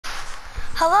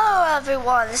Hello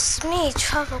everyone, this is me,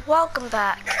 Trevor. Welcome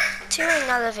back to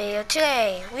another video.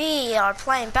 Today, we are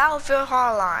playing Battlefield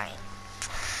Hardline.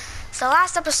 It's the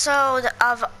last episode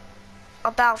of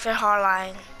Battlefield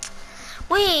Hardline.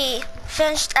 We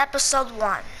finished episode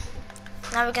 1.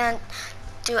 Now we're gonna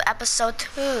do episode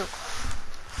 2.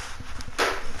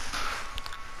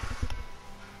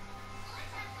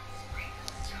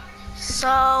 So,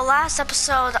 last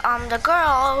episode, the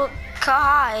girl,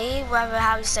 Kai, whatever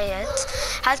how you say it,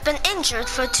 has been injured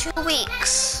for 2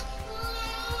 weeks.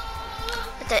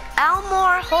 The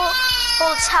Elmore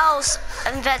Hotel's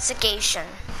investigation.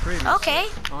 Okay.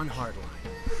 On Hardline.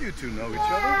 You two know each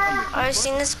other. I've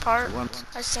seen this part.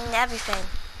 I've seen everything.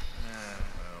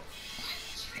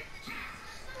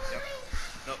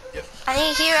 Yep. I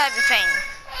didn't hear everything.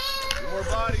 2 more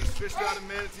bodies fished out of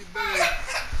Manatee Bay.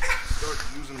 Start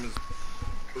using them as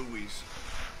buoys.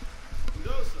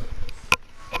 Mendoza,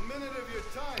 a minute of your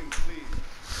time, please.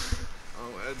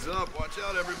 Oh, heads up. Watch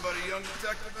out, everybody. Young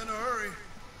detective in a hurry.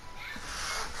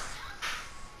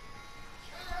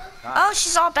 Oh,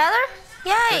 she's all better?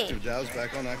 Yay! Detective Dow's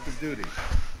back on active duty.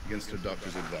 Against her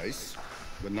doctor's advice,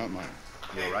 but not mine.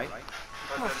 You all right?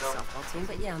 I'm off the softball team,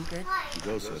 but yeah, I'm good.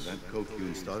 Mendoza, that coke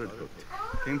you started hooked,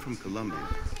 came from Colombia,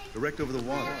 direct over the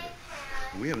water.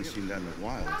 And we haven't seen that in a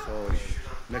while. It's all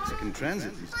Mexican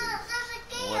transit these days.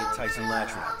 What did Tyson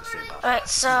Latcher have to say about it? Alright,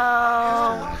 so...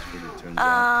 Latchford, it turns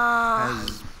out,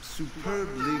 has superb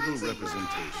legal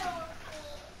representation.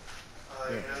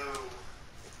 There.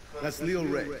 That's Leo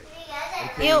Ray.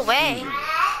 Leo Ray?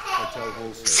 Hotel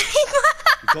wholesale.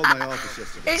 He called my office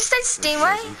yesterday. Did you say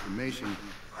Stingray? Information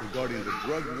regarding the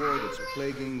drug war that's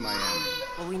plaguing Miami.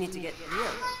 Well, we need to get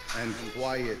real. And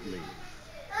quietly.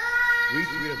 We 3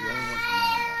 are the only ones who know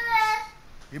about this.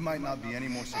 It might not be any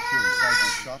more secure inside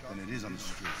your shop than it is on the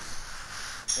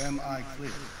street. Am I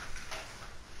clear?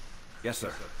 Yes,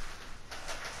 sir.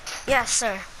 Yes,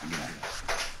 sir.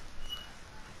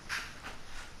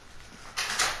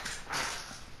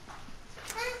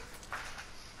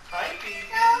 Hi, baby.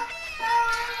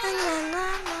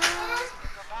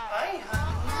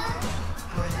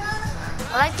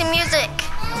 I like the music.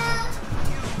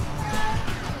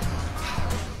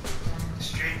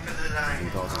 Straight for the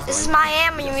line. This is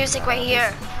Miami music right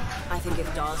here. I think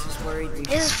if Dawes is worried, we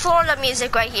This is Florida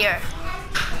music right here.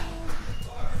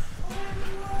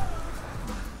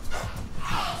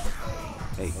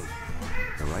 Hey,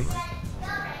 all right?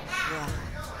 Yeah,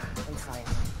 I'm fine.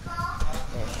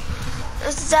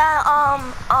 Is that,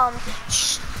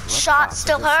 shot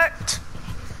still hurt?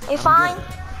 You fine?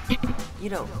 You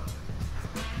don't.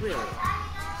 Really?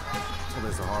 Well,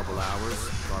 there's the horrible hours,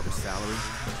 garbage salary.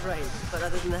 Right, but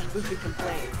other than that, who could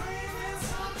complain?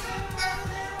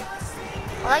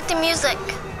 I like the music.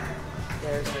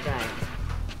 There's the guy.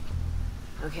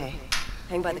 Okay,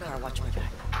 hang by the car, watch my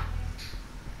back.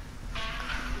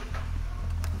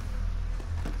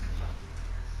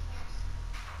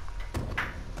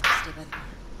 Stay by the car.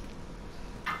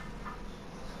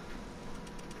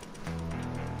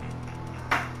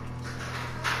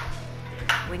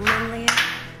 Wingman, Leah?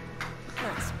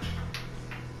 Nice.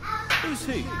 Who's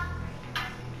he?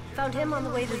 Found him on the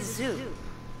way to the zoo.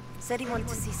 Said he wanted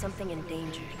to see something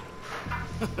endangered.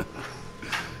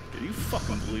 Can you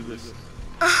fucking believe this?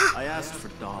 I asked for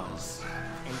Dawes.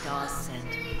 And Dawes sent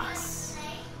us.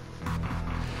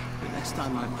 The next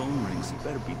time my phone rings, it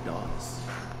better be Dawes.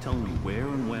 Telling me where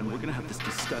and when we're gonna have this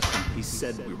discussion he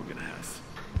said we were gonna have.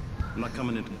 I'm not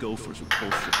coming into Gophers with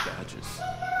bullshit badges.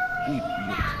 I need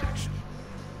real protection.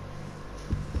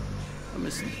 I'm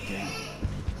missing the game.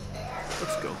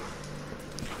 Let's go.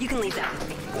 You can leave that with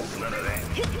me.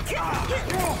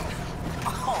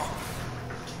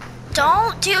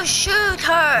 Don't you shoot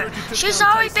her. She's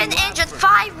already been injured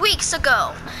 5 weeks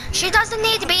ago. She doesn't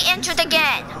need to be injured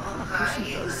again.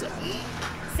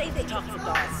 Say they talked to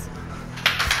Dawes.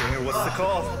 Stinger, what's the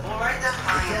call? All right, that's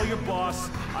fine. Tell your boss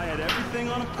I had everything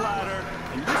on a platter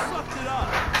and you fucked it up.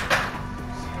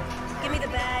 Give me the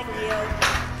bag, Leo.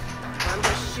 I'm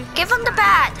gonna shoot. Give him the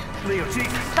bat. Leo,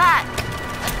 Jesus. Back.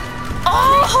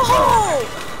 Oh!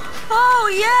 Oh,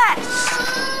 yes!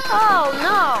 Oh,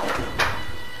 no.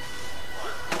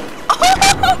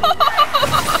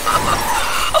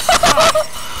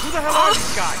 Who the hell are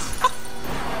these guys?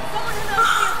 Someone who knows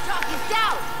field talk is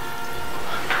down.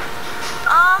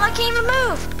 I can't even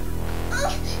move.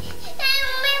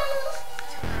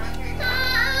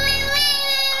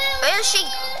 Where is she?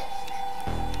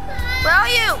 Where are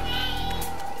you?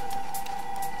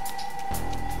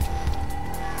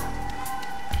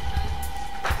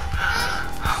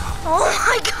 Oh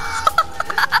my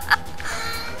god!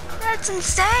 That's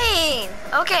insane!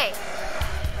 Okay.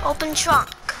 Open trunk.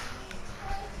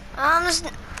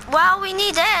 Well, we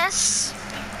need this.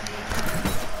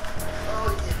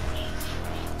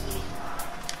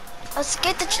 Let's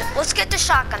get the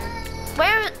shotgun.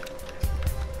 Where?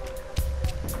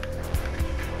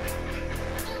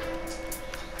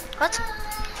 What?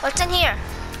 What's in here?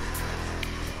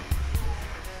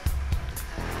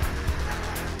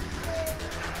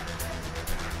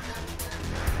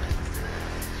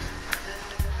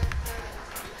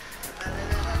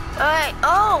 Alright,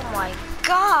 oh my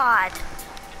god.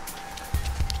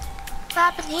 What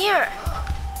happened here?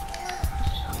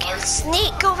 Okay, let's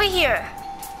sneak over here.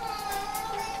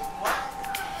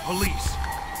 Police,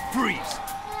 freeze!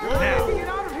 Now!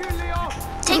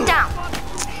 Take down.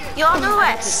 You're under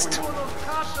arrest.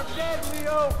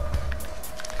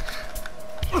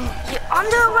 You're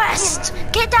under arrest.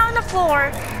 Get down on the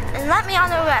floor and let me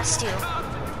under arrest you.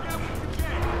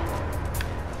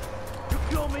 You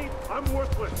kill me, I'm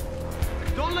worthless.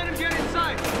 Don't let him get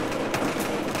inside.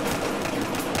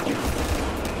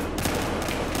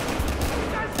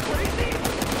 That's crazy.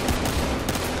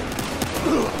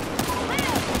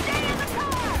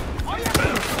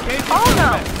 Oh no.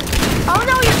 Oh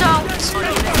no, you don't.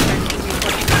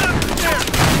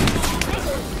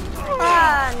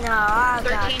 No, I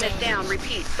got 13 it. is down.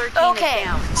 Repeat. 13 Okay, is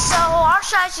down. so our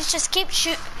strategy is just keep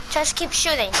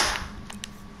shooting.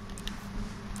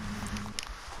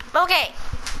 Okay.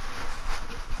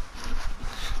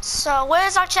 So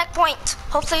where's our checkpoint?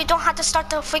 Hopefully you don't have to start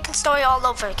the freaking story all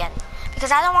over again.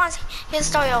 Because I don't want to hear the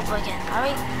story over again,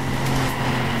 alright?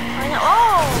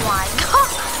 Oh my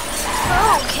god!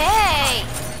 Okay.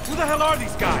 Who the hell are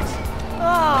these guys?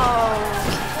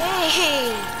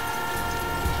 Okay.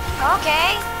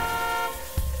 Okay.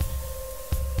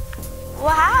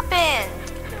 What happened?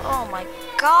 Oh my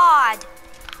god.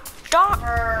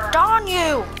 Darn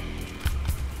you.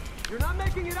 You're not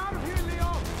making it out of here,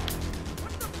 Leo.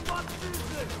 What the fuck is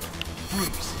this?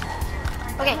 Freeze.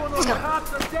 Okay, let's go.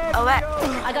 Cops are dead, Alright.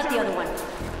 Leo. I got the other one.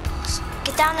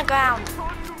 Get down on the ground.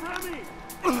 Talk to Remy.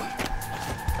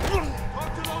 Talk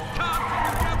to those cops and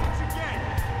you get what you get.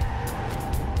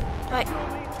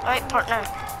 Alright, partner.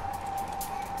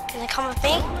 Can you come with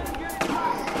me?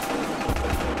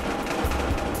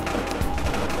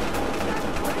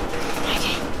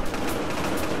 Okay.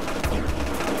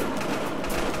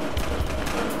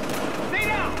 Stay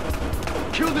down.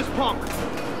 Kill this punk.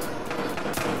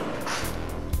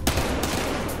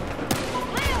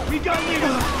 We got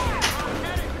Leo.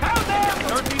 How there?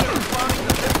 13 is responding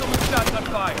to pistol and shots on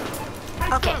fire.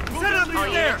 Okay. Set up All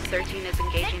these there. units, 13 is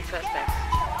engaging suspects.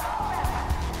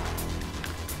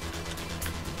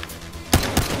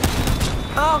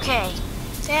 Okay.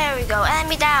 There we go.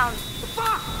 Enemy down.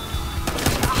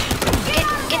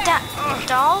 Get that.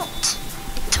 Don't.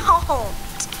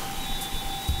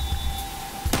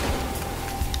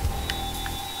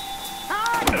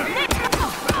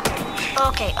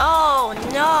 Okay. Oh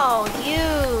no, you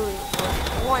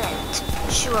wouldn't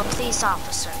shoot a police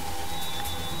officer.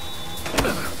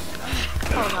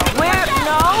 Oh no. Where?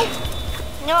 No.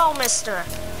 No, mister.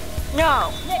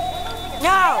 No.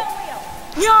 No.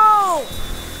 No.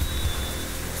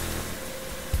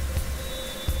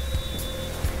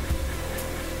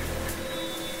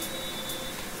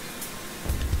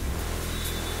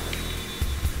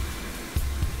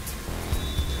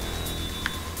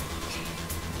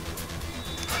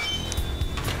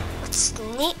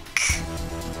 Sneak.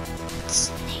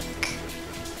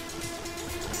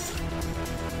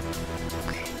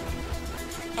 Okay.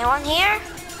 Anyone here?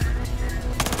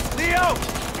 Leo,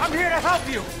 I'm here to help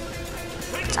you.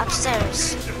 It's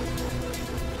upstairs.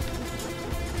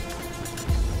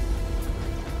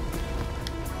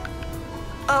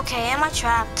 Okay, am I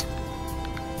trapped?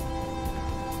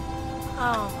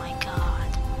 Oh my god.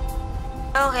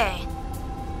 Okay.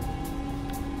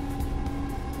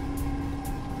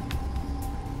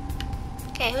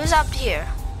 Okay, who's up here?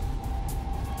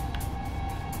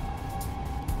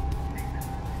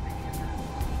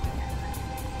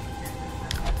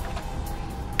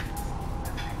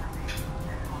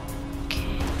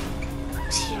 Okay,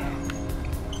 who's here?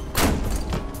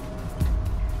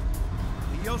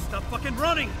 Leo, stop fucking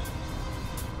running.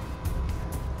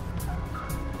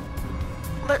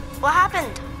 But what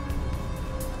happened?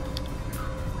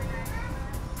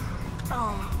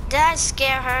 Oh, did I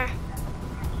scare her?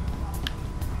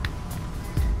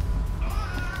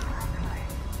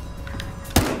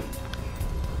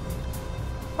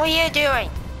 What are you doing?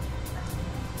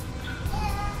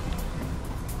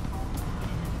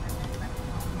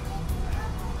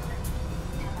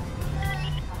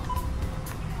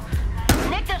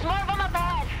 Nick, there's more of them up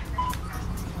ahead.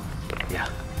 Yeah,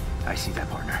 I see that,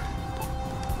 partner.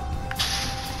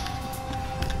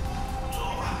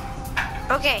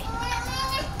 Okay.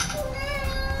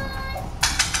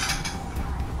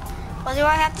 What do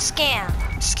I have to scan?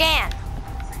 Scan.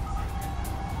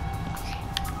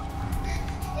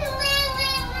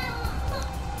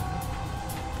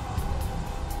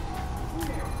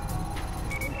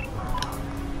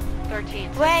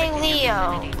 Way,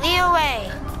 Leo. Leo,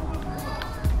 way.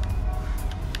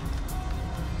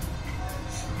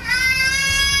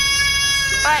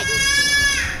 Right.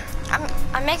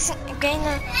 I'm getting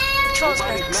the controls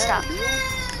mixed up.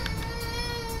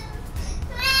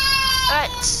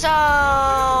 Alright, so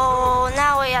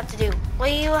now what do you have to do? What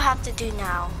do you have to do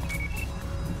now?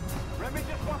 Remy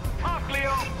just wants to talk, Leo.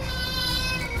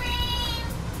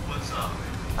 What's up?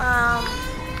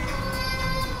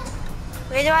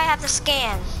 Where do I have to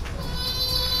scan?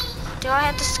 Do I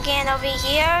have to scan over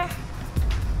here?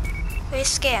 Where do you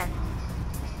scan?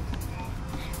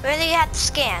 Where do you have to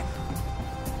scan?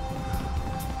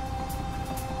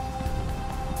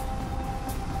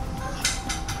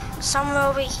 Somewhere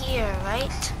over here,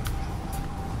 right?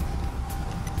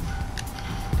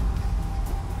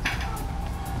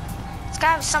 It's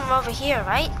gotta be somewhere over here,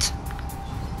 right?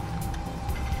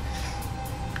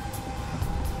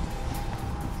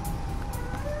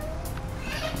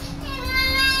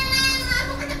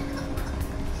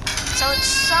 So it's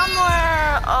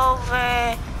somewhere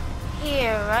over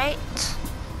here, right?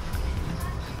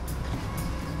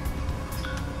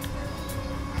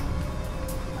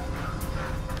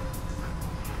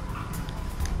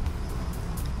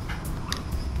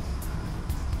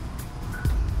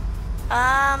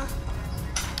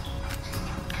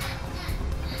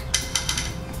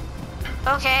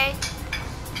 Okay.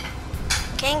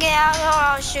 Can't get out here or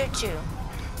I'll shoot you.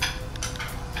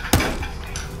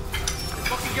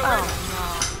 Oh,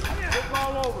 Look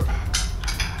all over.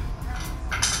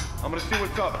 I'm gonna see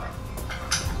what's up. no.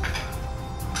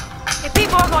 Your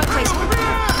people are going crazy.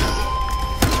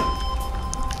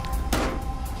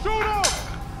 Shoot him!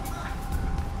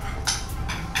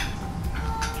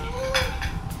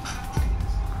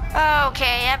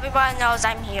 Okay, everybody knows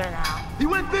I'm here now. He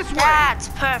went this way. That's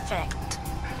perfect.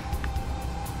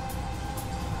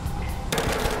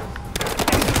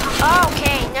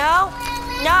 Okay, no.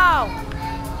 No.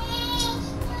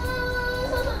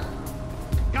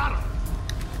 Got him.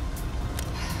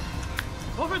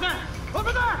 Over there.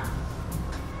 Over there.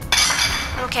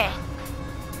 Okay.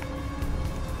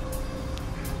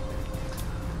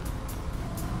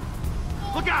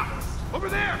 Look out. Over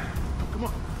there. Come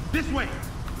on. This way.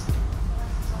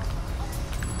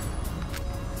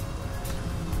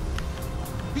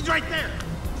 He's right there.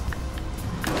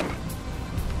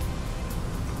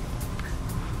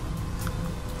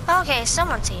 Okay,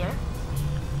 someone's here.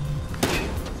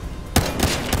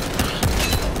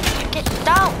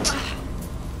 Don't!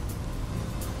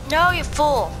 No, you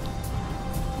fool!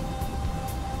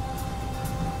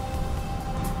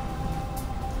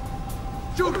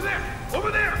 Shoot over there.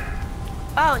 Over there.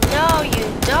 Oh, no, you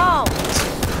don't,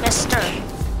 mister.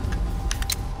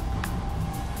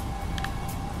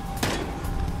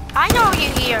 I know you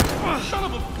here. Oh, son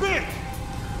of a bitch.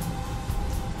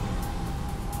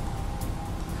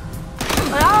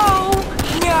 No,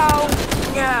 no,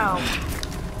 no.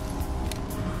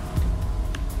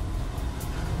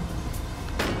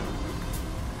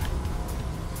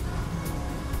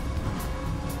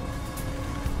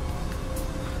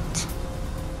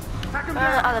 Where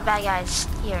are the other bad guys?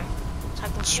 Here, so I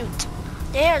can shoot.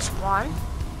 There's one.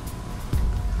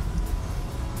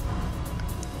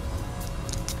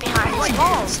 It's behind these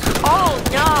walls. Oh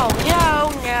no,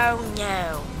 no, no,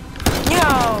 no,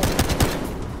 no.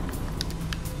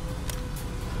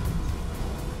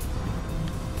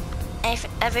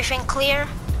 Everything clear?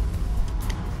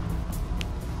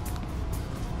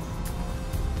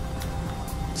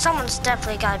 Someone's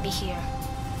definitely gotta be here.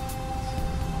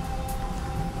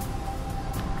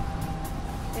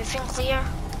 Everything clear?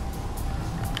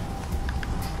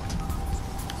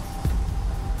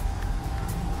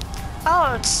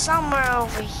 Oh, it's somewhere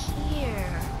over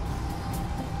here.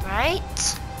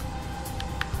 Right?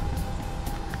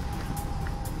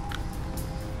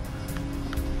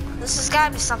 This has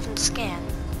gotta be something to scan.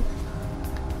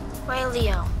 Where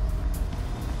Leo?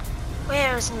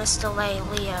 Where is Mr.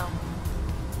 Leo?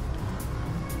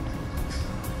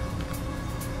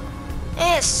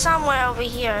 It is somewhere over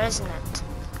here, isn't it?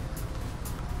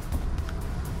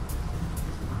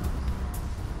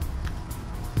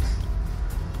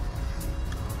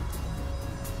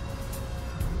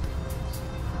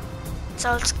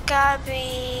 So it's gotta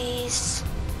be